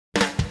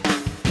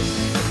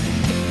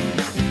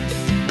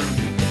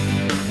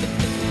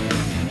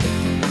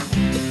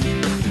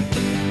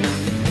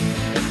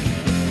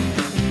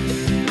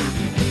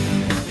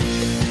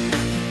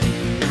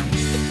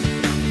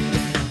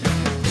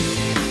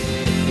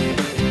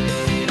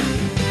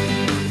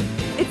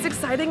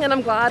exciting, and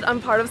I'm glad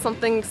I'm part of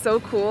something so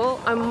cool.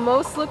 I'm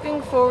most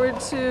looking forward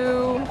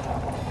to,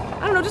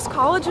 I don't know, just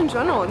college in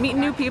general,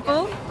 meeting new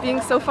people,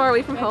 being so far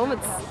away from home.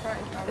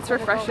 It's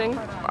refreshing.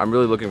 I'm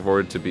really looking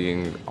forward to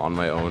being on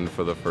my own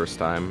for the first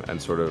time and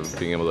sort of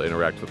being able to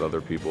interact with other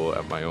people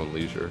at my own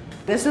leisure.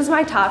 This was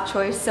my top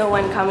choice, so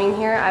when coming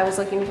here, I was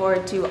looking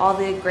forward to all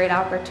the great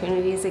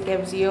opportunities it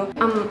gives you.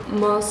 I'm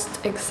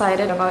most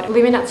excited about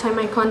living outside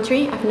my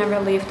country. I've never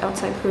lived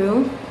outside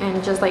Peru,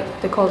 and just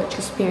like the college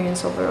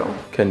experience overall.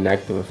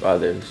 Connecting with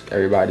others.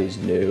 Everybody's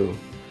new,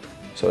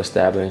 so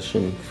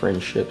establishing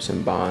friendships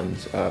and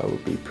bonds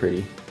would be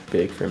pretty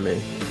big for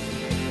me.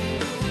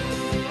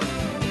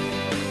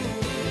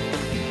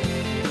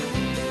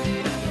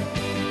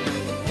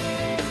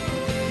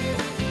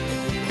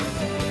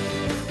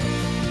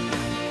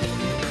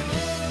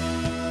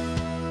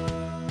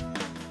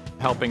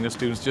 Helping the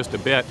students just a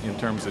bit in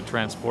terms of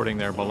transporting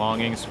their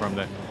belongings from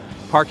the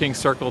parking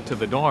circle to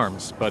the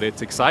dorms, but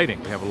it's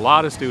exciting. We have a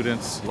lot of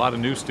students, a lot of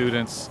new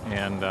students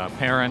and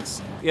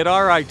parents. At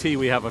RIT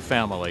we have a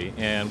family,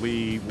 and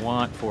we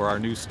want for our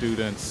new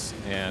students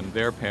and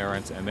their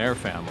parents and their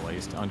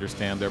families to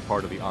understand they're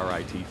part of the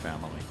RIT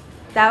family.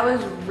 That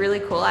was really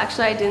cool.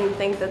 Actually, I didn't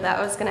think that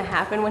was going to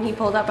happen. When he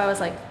pulled up, I was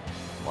like,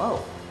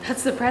 whoa,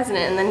 that's the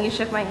president. And then he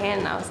shook my hand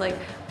and I was like,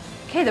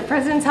 okay, the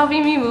president's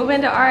helping me move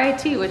into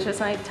RIT, which was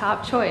my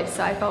top choice.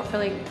 So I felt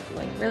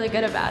really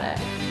good about it.